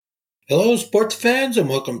Hello, sports fans, and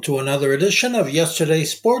welcome to another edition of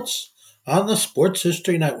Yesterday's Sports on the Sports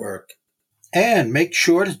History Network. And make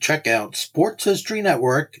sure to check out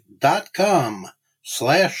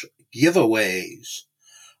sportshistorynetwork.com/giveaways.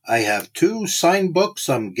 I have two signed books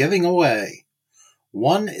I'm giving away.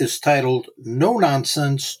 One is titled No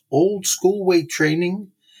Nonsense Old School Weight Training,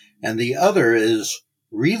 and the other is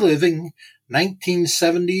Reliving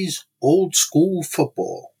 1970s Old School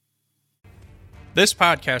Football. This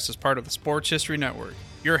podcast is part of the Sports History Network,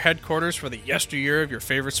 your headquarters for the yesteryear of your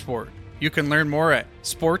favorite sport. You can learn more at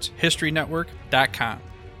sportshistorynetwork.com.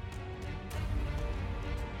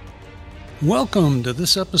 Welcome to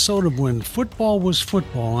this episode of When Football Was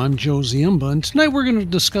Football. I'm Joe Ziemba, and tonight we're going to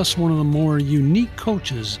discuss one of the more unique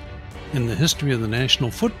coaches in the history of the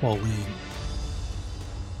National Football League.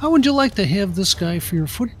 How would you like to have this guy for your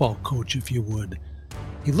football coach, if you would?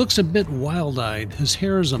 He looks a bit wild-eyed, his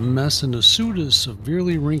hair is a mess, and his suit is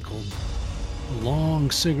severely wrinkled. A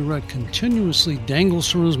long cigarette continuously dangles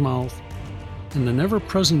from his mouth, and an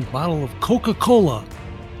ever-present bottle of Coca-Cola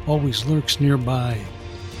always lurks nearby.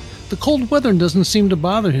 The cold weather doesn't seem to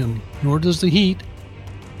bother him, nor does the heat,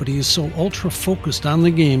 but he is so ultra-focused on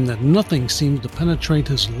the game that nothing seems to penetrate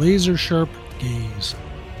his laser-sharp gaze.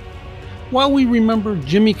 While we remember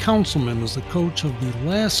Jimmy Councilman as the coach of the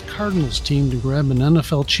last Cardinals team to grab an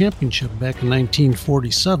NFL championship back in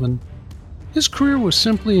 1947, his career was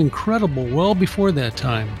simply incredible well before that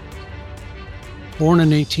time. Born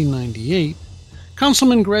in 1898,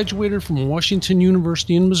 Councilman graduated from Washington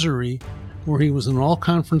University in Missouri, where he was an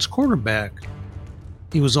all-conference quarterback.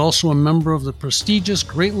 He was also a member of the prestigious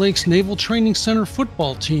Great Lakes Naval Training Center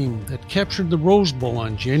football team that captured the Rose Bowl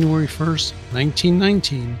on January 1st,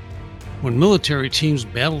 1919, when military teams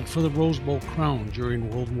battled for the Rose Bowl crown during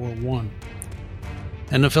World War I.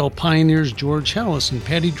 NFL pioneers George Halas and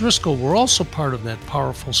Patty Driscoll were also part of that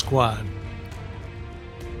powerful squad.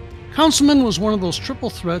 Councilman was one of those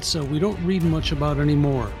triple threats that we don't read much about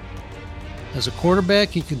anymore. As a quarterback,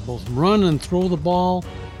 he could both run and throw the ball,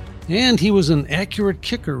 and he was an accurate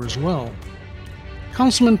kicker as well.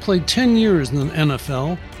 Councilman played 10 years in the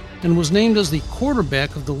NFL and was named as the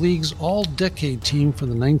quarterback of the league's all-decade team for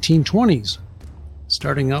the 1920s.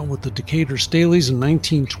 Starting out with the Decatur Staleys in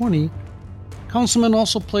 1920, Councilman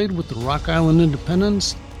also played with the Rock Island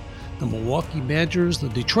Independents, the Milwaukee Badgers, the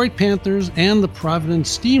Detroit Panthers, and the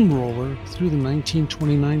Providence Steamroller through the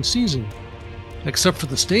 1929 season. Except for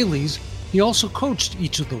the Staleys, he also coached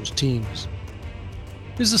each of those teams.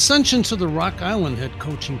 His ascension to the Rock Island head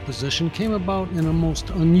coaching position came about in a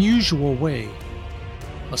most unusual way.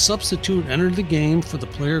 A substitute entered the game for the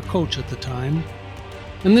player-coach at the time,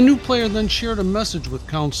 and the new player then shared a message with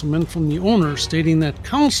Councilman from the owner stating that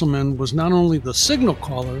Councilman was not only the signal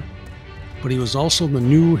caller, but he was also the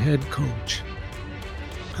new head coach.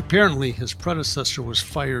 Apparently, his predecessor was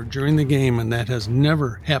fired during the game, and that has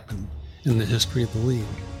never happened in the history of the league.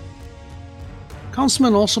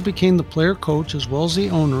 Councilman also became the player-coach as well as the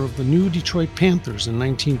owner of the new Detroit Panthers in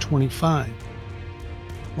 1925.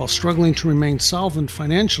 While struggling to remain solvent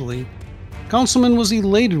financially, Councilman was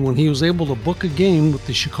elated when he was able to book a game with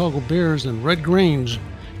the Chicago Bears and Red Grange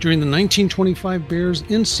during the 1925 Bears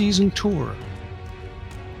in-season tour.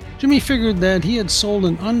 Jimmy figured that he had sold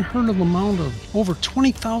an unheard of amount of over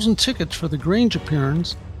 20,000 tickets for the Grange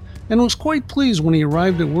appearance and was quite pleased when he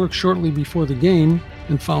arrived at work shortly before the game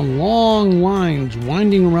and found long lines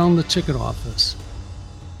winding around the ticket office.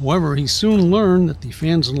 However, he soon learned that the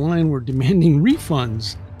fans in line were demanding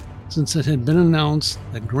refunds, since it had been announced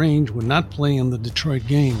that Grange would not play in the Detroit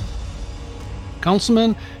game.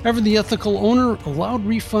 Councilman, ever the ethical owner, allowed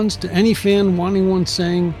refunds to any fan wanting one,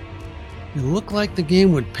 saying, "It looked like the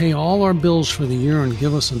game would pay all our bills for the year and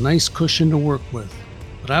give us a nice cushion to work with.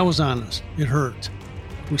 But I was honest, it hurt.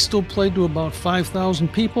 We still played to about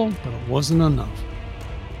 5,000 people, but it wasn't enough."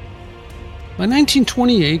 By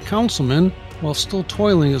 1928, Councilman, while still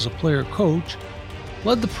toiling as a player-coach,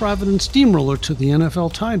 led the Providence Steamroller to the NFL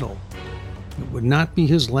title. It would not be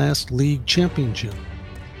his last league championship.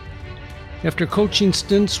 After coaching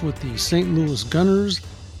stints with the St. Louis Gunners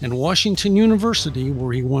and Washington University,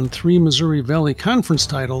 where he won 3 Missouri Valley Conference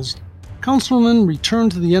titles, Councilman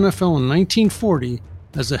returned to the NFL in 1940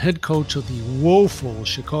 as the head coach of the woeful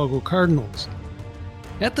Chicago Cardinals.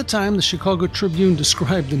 At the time, the Chicago Tribune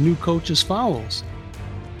described the new coach as follows: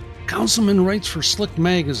 "Councilman writes for slick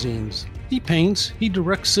magazines. He paints, he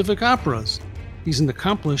directs civic operas. He's an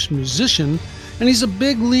accomplished musician, and he's a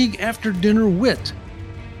big league after-dinner wit.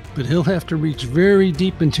 But he'll have to reach very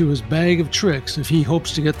deep into his bag of tricks if he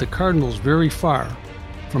hopes to get the Cardinals very far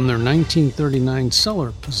from their 1939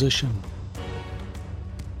 cellar position."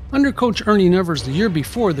 Under coach Ernie Nevers the year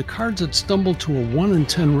before, the Cards had stumbled to a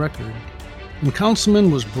 1-10 record, and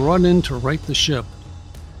Councilman was brought in to right the ship.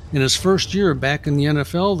 In his first year back in the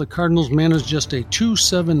NFL, the Cardinals managed just a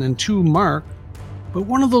 2-7-2 mark, but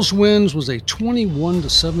one of those wins was a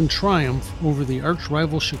 21-7 triumph over the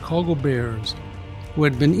arch-rival Chicago Bears, who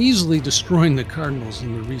had been easily destroying the Cardinals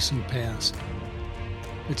in the recent past.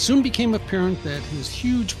 It soon became apparent that his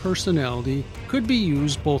huge personality could be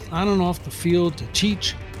used both on and off the field to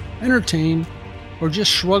teach, entertain, or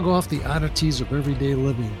just shrug off the oddities of everyday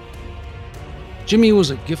living. Jimmy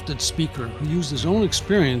was a gifted speaker who used his own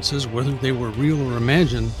experiences, whether they were real or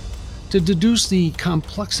imagined, to deduce the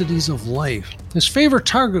complexities of life. His favorite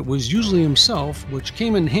target was usually himself, which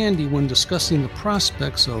came in handy when discussing the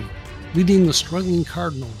prospects of leading the struggling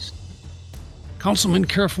Cardinals. Councilman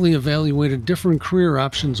carefully evaluated different career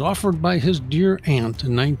options offered by his dear aunt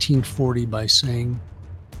in 1940 by saying,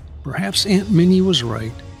 "Perhaps Aunt Minnie was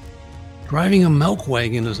right. Driving a milk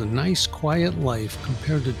wagon is a nice, quiet life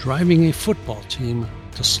compared to driving a football team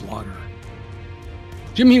to slaughter."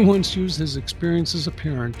 Jimmy once used his experience as a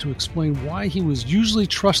parent to explain why he was usually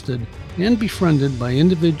trusted and befriended by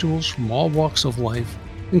individuals from all walks of life,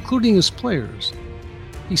 including his players.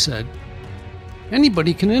 He said,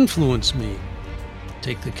 "Anybody can influence me.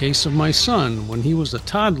 Take the case of my son. When he was a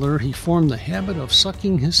toddler, he formed the habit of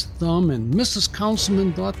sucking his thumb, and Mrs.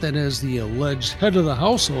 Councilman thought that as the alleged head of the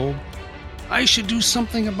household, I should do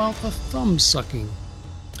something about the thumb sucking.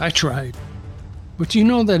 I tried. But do you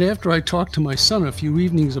know that after I talked to my son a few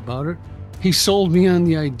evenings about it, he sold me on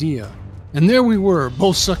the idea. And there we were,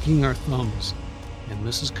 both sucking our thumbs. And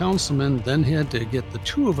Mrs. Councilman then had to get the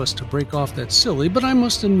two of us to break off that silly, but I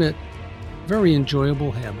must admit, very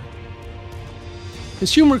enjoyable habit."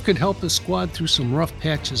 His humor could help his squad through some rough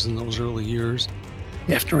patches in those early years.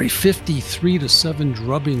 After a 53-7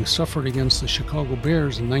 drubbing suffered against the Chicago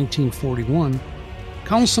Bears in 1941,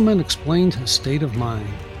 Councilman explained his state of mind.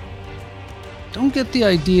 "Don't get the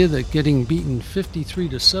idea that getting beaten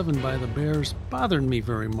 53-7 by the Bears bothered me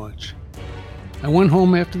very much. I went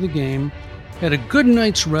home after the game, had a good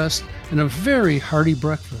night's rest, and a very hearty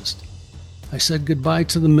breakfast. I said goodbye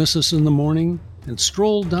to the missus in the morning and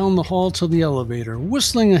strolled down the hall to the elevator,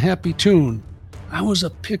 whistling a happy tune. I was a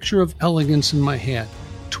picture of elegance in my hat,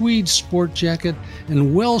 tweed sport jacket,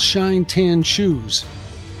 and well-shined tan shoes.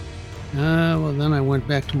 Then I went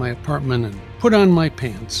back to my apartment and put on my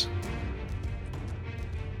pants."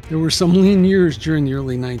 There were some lean years during the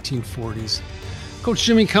early 1940s. Coach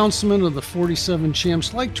Jimmy Councilman of the 47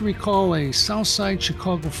 Champs liked to recall a Southside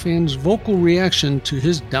Chicago fan's vocal reaction to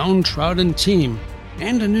his downtrodden team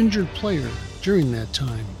and an injured player during that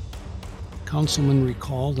time. Councilman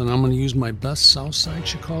recalled, and I'm going to use my best Southside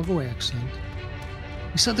Chicago accent.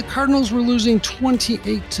 He said the Cardinals were losing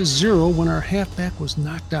 28-0 when our halfback was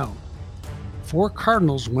knocked out. 4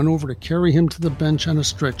 Cardinals went over to carry him to the bench on a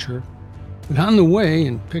stretcher, but on the way,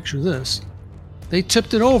 and picture this, they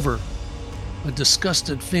tipped it over. A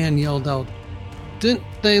disgusted fan yelled out, "Didn't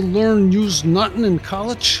they learn use nuttin' in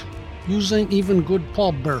college? Use ain't even good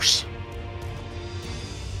Paul Burse."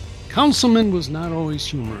 Councilman was not always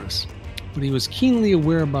humorous, but he was keenly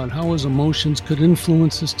aware about how his emotions could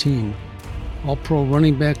influence his team. All-Pro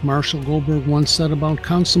running back Marshall Goldberg once said about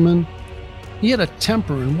Councilman, "He had a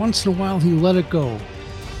temper and once in a while he let it go,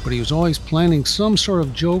 but he was always planning some sort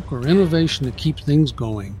of joke or innovation to keep things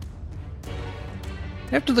going."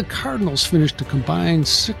 After the Cardinals finished a combined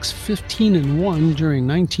 6-15-1 during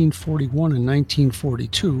 1941 and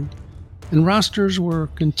 1942, and rosters were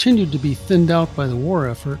continued to be thinned out by the war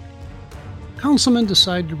effort, Councilman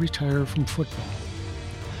decided to retire from football.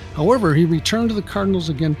 However, he returned to the Cardinals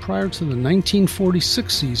again prior to the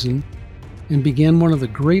 1946 season and began one of the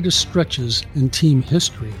greatest stretches in team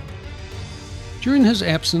history. During his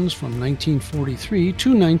absence from 1943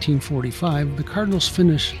 to 1945, the Cardinals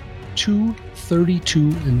finished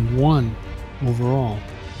 2-32-1 overall.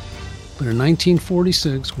 But in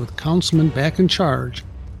 1946, with Councilman back in charge,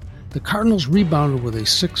 the Cardinals rebounded with a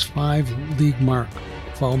 6-5 league mark,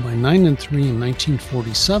 followed by 9-3 in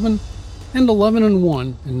 1947 and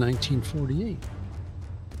 11-1 in 1948.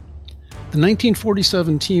 The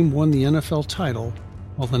 1947 team won the NFL title,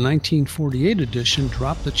 while the 1948 edition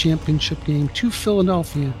dropped the championship game to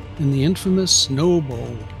Philadelphia in the infamous Snow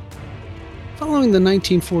Bowl. Following the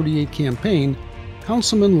 1948 campaign,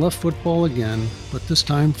 Councilman left football again, but this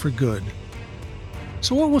time for good.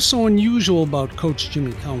 So what was so unusual about Coach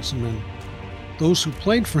Jimmy Councilman? Those who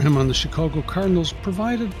played for him on the Chicago Cardinals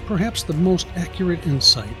provided perhaps the most accurate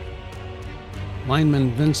insight.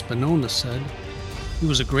 Lineman Vince Bonona said, "He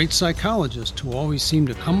was a great psychologist who always seemed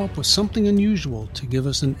to come up with something unusual to give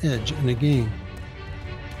us an edge in a game."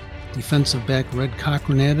 Defensive back Red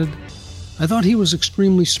Cochran added, "I thought he was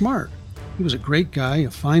extremely smart. He was a great guy, a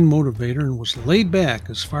fine motivator, and was laid back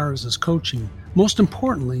as far as his coaching. Most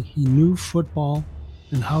importantly, he knew football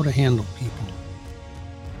and how to handle people."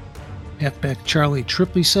 Halfback Charlie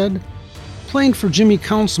Tripley said, "Playing for Jimmy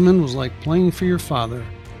Councilman was like playing for your father.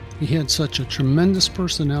 He had such a tremendous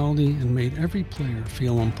personality and made every player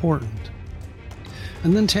feel important."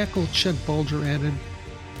 And then tackle Chet Bulger added,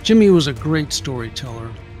 "Jimmy was a great storyteller.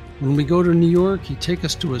 When we go to New York, he'd take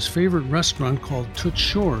us to his favorite restaurant called Toots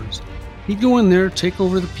Shor's. He'd go in there, take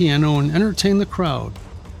over the piano, and entertain the crowd.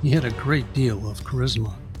 He had a great deal of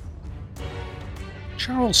charisma."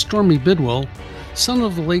 Charles Stormy Bidwell, son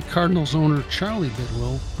of the late Cardinals owner Charlie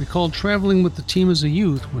Bidwell, recalled traveling with the team as a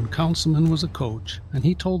youth when Councilman was a coach, and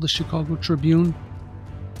he told the Chicago Tribune,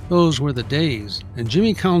 "Those were the days, and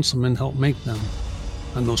Jimmy Councilman helped make them.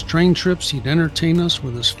 On those train trips, he'd entertain us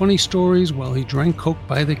with his funny stories while he drank Coke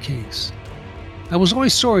by the case. I was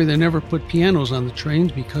always sorry they never put pianos on the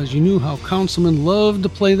trains because you knew how Councilman loved to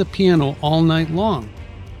play the piano all night long.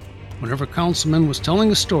 Whenever Councilman was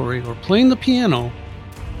telling a story or playing the piano,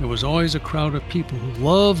 there was always a crowd of people who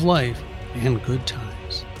loved life and good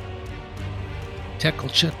times." Tackle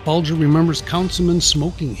Chet Bulger remembers Councilman's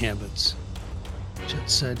smoking habits. Chet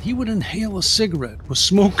said he would inhale a cigarette with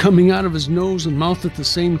smoke coming out of his nose and mouth at the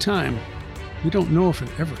same time. We don't know if it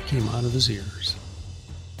ever came out of his ears.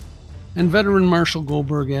 And veteran Marshall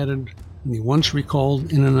Goldberg added, and he once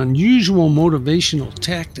recalled in an unusual motivational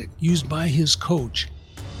tactic used by his coach.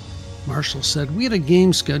 Marshall said, "We had a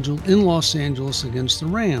game scheduled in Los Angeles against the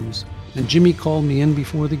Rams, and Jimmy called me in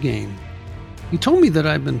before the game. He told me that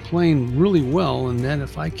I'd been playing really well and that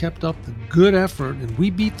if I kept up the good effort and we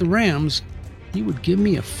beat the Rams, he would give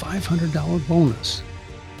me a $500 bonus.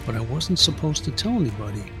 But I wasn't supposed to tell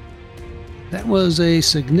anybody. That was a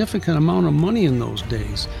significant amount of money in those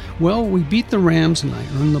days. Well, we beat the Rams and I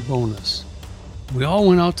earned the bonus. We all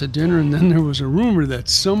went out to dinner, and then there was a rumor that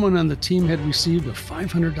someone on the team had received a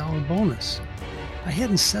 $500 bonus. I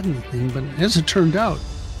hadn't said anything, but as it turned out,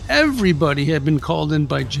 everybody had been called in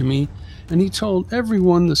by Jimmy, and he told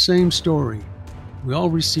everyone the same story. We all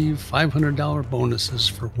received $500 bonuses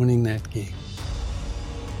for winning that game."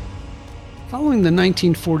 Following the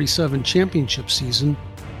 1947 championship season,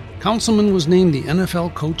 Councilman was named the NFL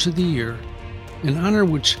Coach of the Year, an honor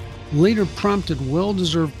which later prompted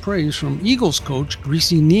well-deserved praise from Eagles coach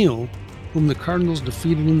Greasy Neal, whom the Cardinals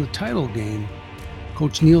defeated in the title game.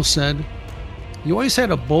 Coach Neal said, "He always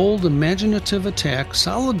had a bold, imaginative attack,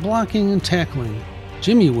 solid blocking and tackling.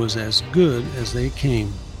 Jimmy was as good as they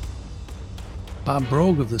came." Bob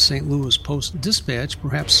Brogue of the St. Louis Post-Dispatch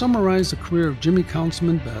perhaps summarized the career of Jimmy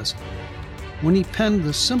Councilman best when he penned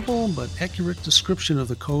the simple but accurate description of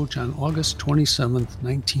the coach on August 27,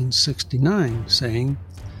 1969, saying,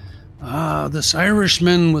 "This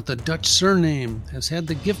Irishman with a Dutch surname has had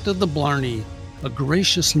the gift of the blarney, a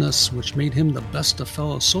graciousness which made him the best of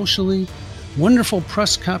fellows socially, wonderful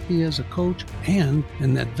press copy as a coach, and,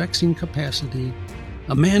 in that vexing capacity,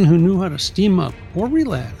 a man who knew how to steam up or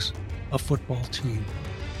relax a football team."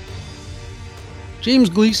 James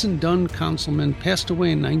Gleason Dunn Councilman passed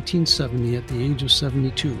away in 1970 at the age of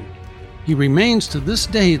 72. He remains to this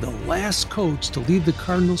day the last coach to lead the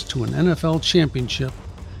Cardinals to an NFL championship,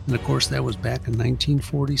 and of course that was back in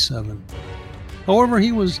 1947. However,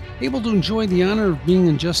 he was able to enjoy the honor of being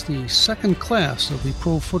in just the second class of the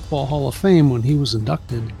Pro Football Hall of Fame when he was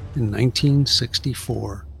inducted in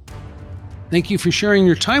 1964. Thank you for sharing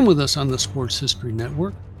your time with us on the Sports History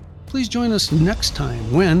Network. Please join us next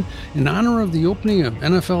time when, in honor of the opening of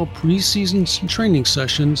NFL preseason training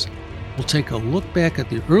sessions, we'll take a look back at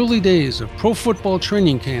the early days of pro football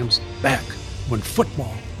training camps back when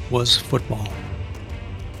football was football.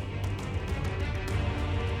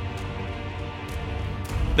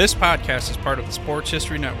 This podcast is part of the Sports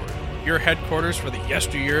History Network, your headquarters for the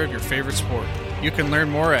yesteryear of your favorite sport. You can learn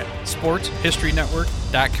more at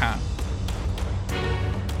sportshistorynetwork.com.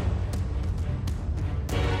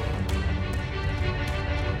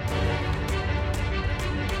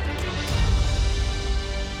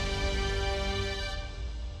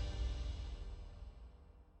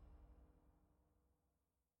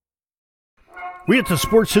 We at the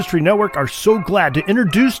Sports History Network are so glad to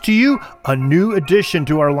introduce to you a new addition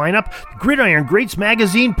to our lineup, the Gridiron Greats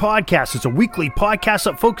Magazine podcast. It's a weekly podcast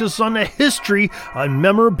that focuses on the history and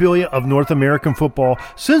memorabilia of North American football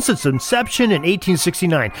since its inception in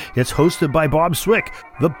 1869. It's hosted by Bob Swick,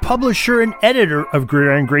 the publisher and editor of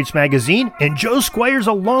Gridiron Greats Magazine, and Joe Squire's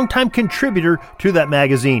a longtime contributor to that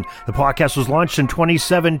magazine. The podcast was launched in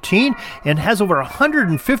 2017 and has over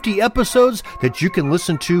 150 episodes that you can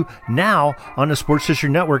listen to now on the Sports History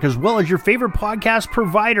Network, as well as your favorite podcast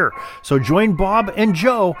provider. So join Bob and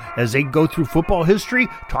Joe as they go through football history,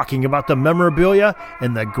 talking about the memorabilia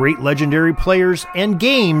and the great legendary players and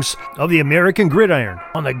games of the American Gridiron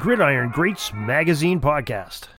on the Gridiron Greats Magazine podcast.